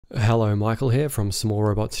Hello, Michael here from Small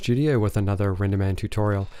Robot Studio with another Renderman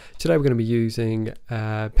tutorial. Today we're going to be using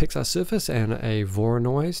Pixar Surface and a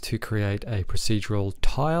Voronoi to create a procedural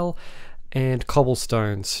tile and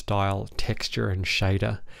cobblestone style texture and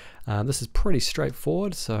shader. This is pretty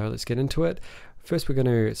straightforward, so let's get into it. First we're going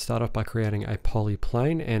to start off by creating a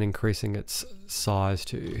polyplane and increasing its size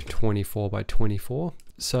to 24 by 24.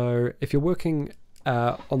 So if you're working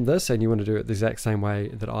on this and you want to do it the exact same way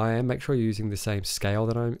that I am, make sure you're using the same scale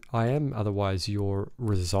that I am, otherwise your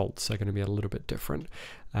results are going to be a little bit different.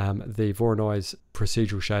 The Voronoi's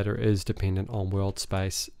procedural shader is dependent on world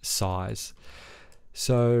space size.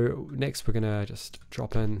 So next we're going to just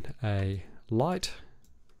drop in a light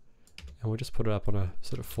and we'll just put it up on a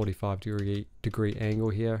sort of 45-degree angle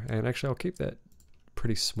here, and actually I'll keep that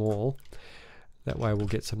pretty small, that way we'll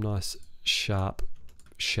get some nice sharp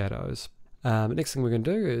shadows. Next thing we're going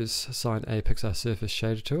to do is assign a Pixar Surface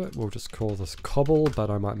shader to it. We'll just call this Cobble, but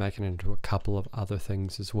I might make it into a couple of other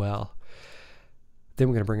things as well. Then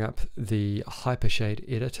we're going to bring up the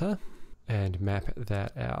Hypershade editor and map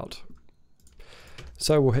that out.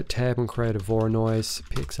 So we'll hit tab and create a Voronoi,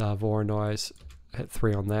 Pixar Voronoi, hit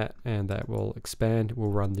 3 on that, and that will expand. We'll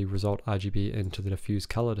run the result RGB into the diffuse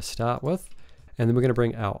color to start with. And then we're going to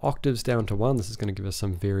bring our octaves down to 1. This is going to give us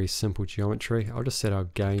some very simple geometry. I'll just set our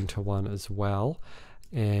gain to 1 as well.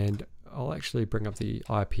 And I'll actually bring up the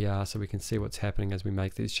IPR so we can see what's happening as we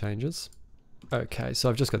make these changes. Okay, so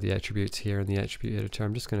I've just got the attributes here in the attribute editor.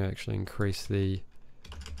 I'm just going to actually increase the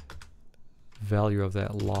value of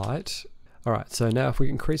that light. Alright, so now if we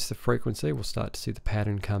increase the frequency, we'll start to see the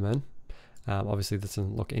pattern come in. Obviously this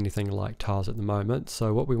doesn't look anything like tiles at the moment,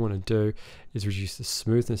 so what we want to do is reduce the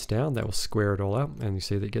smoothness down. That will square it all out, and you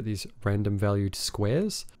see that you get these random valued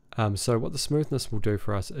squares. So what the smoothness will do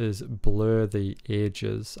for us is blur the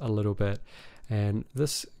edges a little bit, and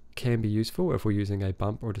this can be useful if we're using a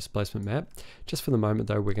bump or displacement map. Just for the moment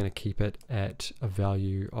though, we're going to keep it at a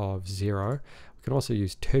value of 0. We can also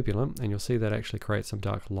use turbulent, and you'll see that actually creates some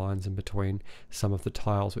dark lines in between some of the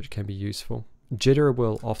tiles, which can be useful. Jitter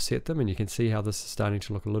will offset them, and you can see how this is starting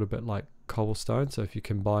to look a little bit like cobblestone. So if you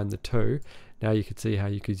combine the two, now you can see how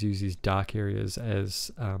you could use these dark areas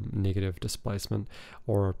as negative displacement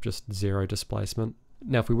or just 0 displacement.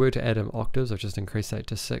 Now if we were to add in octaves, I'll just increase that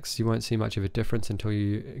to 6. You won't see much of a difference until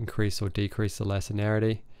you increase or decrease the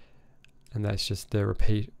lacinarity, and that's just the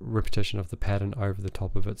repetition of the pattern over the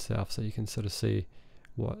top of itself, so you can sort of see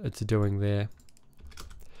what it's doing there.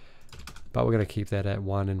 But we're going to keep that at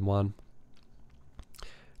 1 and 1.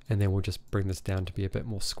 And then we'll just bring this down to be a bit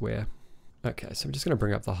more square. Okay, so I'm just going to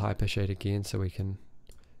bring up the Hypershade again so we can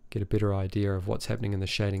get a better idea of what's happening in the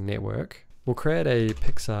shading network. We'll create a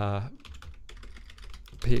Pixar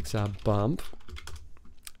bump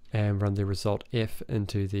and run the result F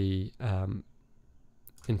into the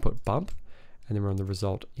input bump, and then run the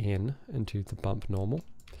result N into the bump normal.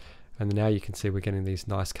 And now you can see we're getting these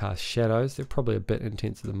nice cast shadows. They're probably a bit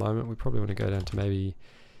intense at the moment. We probably want to go down to maybe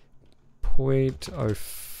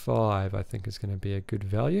 0.05. I think is going to be a good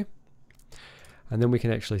value, and then we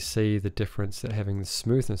can actually see the difference that having the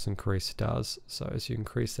smoothness increase does. So as you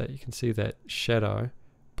increase that, you can see that shadow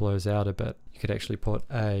blurs out a bit. You could actually put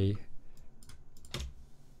a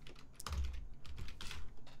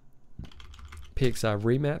PXR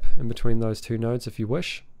remap in between those two nodes if you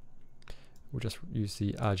wish. We'll just use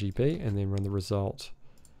the RGB and then run the result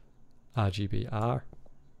RGBR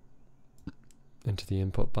into the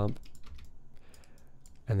input bump.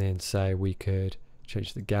 And then say we could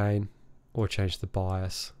change the gain or change the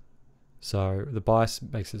bias. So the bias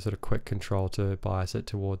makes it sort of quick control to bias it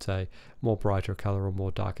towards a more brighter color or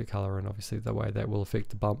more darker color, and obviously the way that will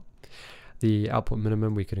affect the bump. The output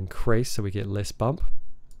minimum we could increase so we get less bump,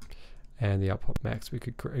 and the output max we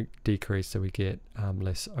could decrease so we get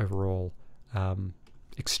less overall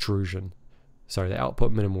extrusion. Sorry, the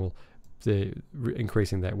output minimum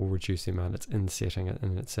increasing that will reduce the amount it's insetting it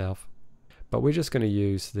in itself. But we're just going to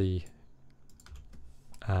use the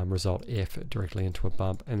result F directly into a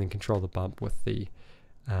bump, and then control the bump with the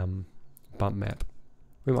bump map.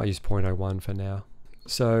 We might use 0.01 for now.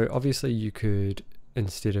 So obviously you could,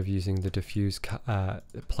 instead of using the diffuse,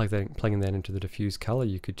 plugging that into the diffuse color,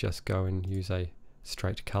 you could just go and use a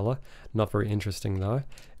straight color. Not very interesting though.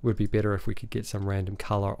 It would be better if we could get some random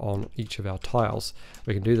color on each of our tiles.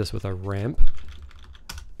 We can do this with a ramp,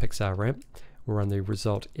 Pixar ramp. We'll run the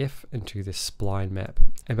result F into this spline map,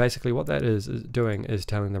 and basically what that is doing is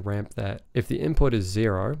telling the ramp that if the input is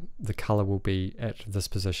 0, the color will be at this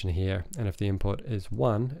position here, and if the input is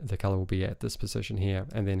 1, the color will be at this position here,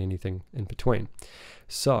 and then anything in between.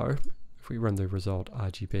 So if we run the result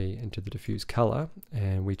RGB into the diffuse color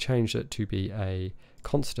and we change it to be a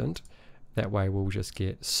constant. That way we'll just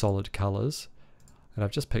get solid colors. And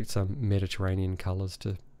I've just picked some Mediterranean colors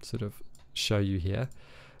to sort of show you here.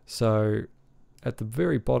 So at the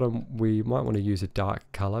very bottom we might want to use a dark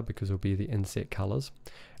color because it'll be the inset colors,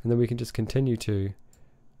 and then we can just continue to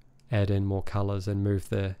add in more colors and move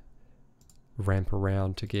the ramp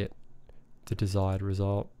around to get the desired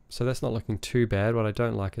result. So that's not looking too bad. What I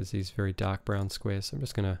don't like is these very dark brown squares, so I'm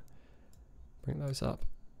just going to bring those up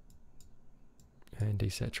and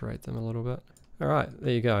desaturate them a little bit. Alright,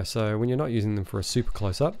 there you go. So when you're not using them for a super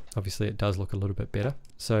close-up, obviously it does look a little bit better.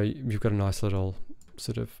 So you've got a nice little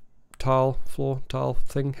sort of floor tile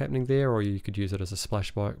thing happening there, or you could use it as a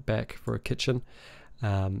splashback for a kitchen.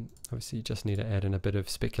 Obviously you just need to add in a bit of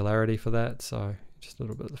specularity for that, so just a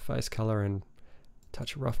little bit of the face color and a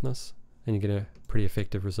touch of roughness, and you get a pretty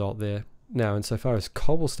effective result there. Now, insofar as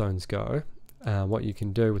cobblestones go, what you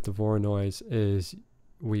can do with the Voronoi is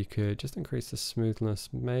we could just increase the smoothness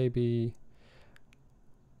maybe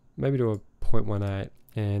to a 0.18,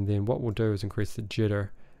 and then what we'll do is increase the jitter,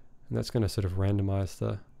 and that's going to sort of randomize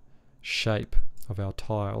the shape of our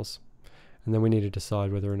tiles. And then we need to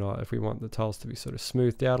decide whether or not if we want the tiles to be sort of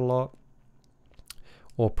smoothed out a lot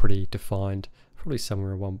or pretty defined. Probably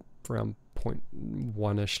somewhere around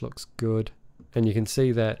 0.1ish looks good. And you can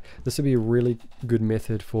see that this would be a really good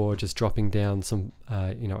method for just dropping down some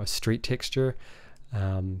a street texture,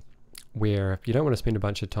 where you don't want to spend a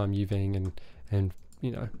bunch of time UVing and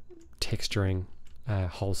texturing a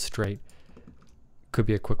whole street. Could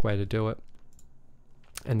be a quick way to do it.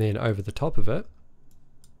 And then over the top of it,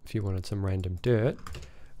 if you wanted some random dirt,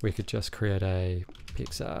 we could just create a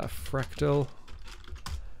PXR fractal,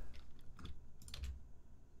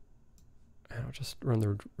 and I'll just run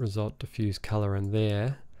the result diffuse color in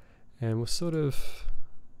there, and we'll sort of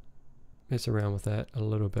mess around with that a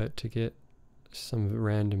little bit to get some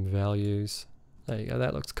random values. There you go,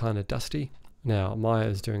 that looks kind of dusty. Now Maya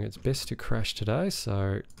is doing its best to crash today,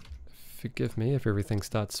 so forgive me if everything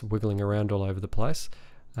starts wiggling around all over the place.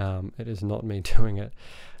 It is not me doing it.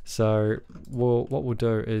 So what we'll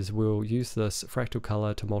do is we'll use this fractal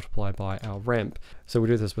color to multiply by our ramp. So we'll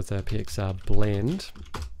do this with our PXR blend,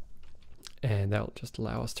 and that'll just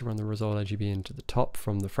allow us to run the result RGB into the top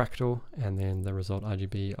from the fractal, and then the result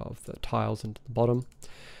RGB of the tiles into the bottom.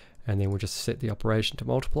 And then we'll just set the operation to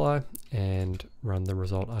multiply and run the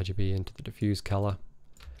result RGB into the diffuse color.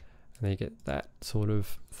 And then you get that sort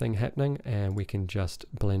of thing happening, and we can just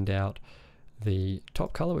blend out the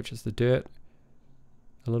top color, which is the dirt,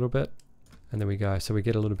 a little bit, and there we go. So we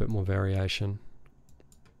get a little bit more variation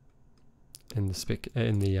in the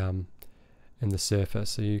surface.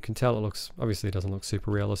 So you can tell it looks, obviously it doesn't look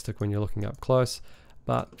super realistic when you're looking up close,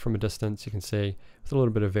 but from a distance you can see with a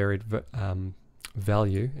little bit of varied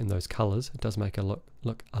value in those colors, it does make it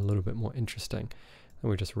look a little bit more interesting.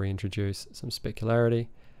 And we just reintroduce some specularity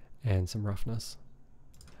and some roughness.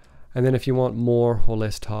 And then if you want more or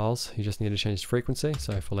less tiles, you just need to change the frequency.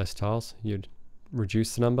 So for less tiles, you'd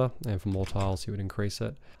reduce the number, and for more tiles, you would increase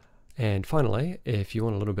it. And finally, if you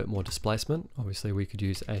want a little bit more displacement, obviously we could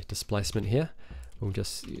use a displacement here. We'll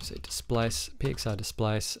just use a PXR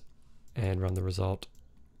displace, and run the result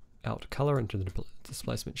out color into the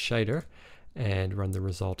displacement shader, and run the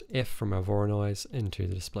result F from our Voronoi into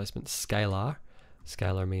the displacement scalar.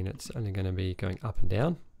 Scalar means it's only going to be going up and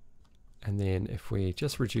down. And then if we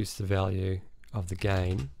just reduce the value of the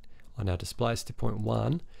gain on our displace to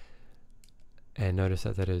 0.1, and notice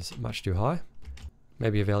that that is much too high,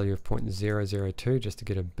 maybe a value of 0.002 just to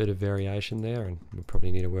get a bit of variation there, and we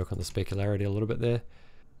probably need to work on the specularity a little bit there.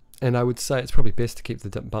 And I would say it's probably best to keep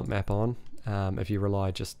the bump map on. If you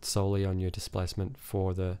rely just solely on your displacement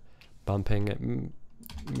for the bumping,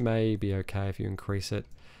 it may be okay if you increase it,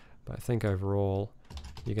 but I think overall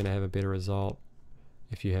you're going to have a better result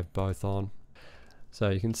if you have both on. So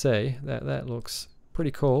you can see that that looks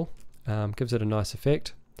pretty cool, gives it a nice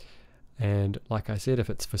effect. And like I said, if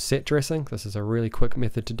it's for set dressing, this is a really quick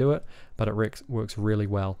method to do it, but it works really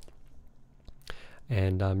well.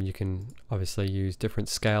 And you can obviously use different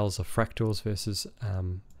scales of fractals versus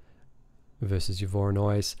your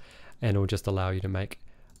Voronoi, and it will just allow you to make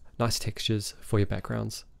nice textures for your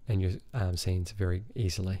backgrounds and your scenes very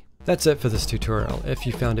easily. That's it for this tutorial. If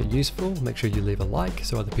you found it useful, make sure you leave a like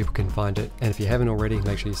so other people can find it, and if you haven't already,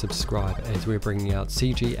 make sure you subscribe, as we're bringing out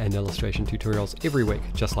CG and illustration tutorials every week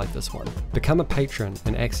just like this one. Become a patron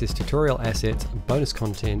and access tutorial assets, bonus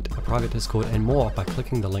content, a private Discord and more by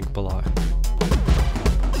clicking the link below.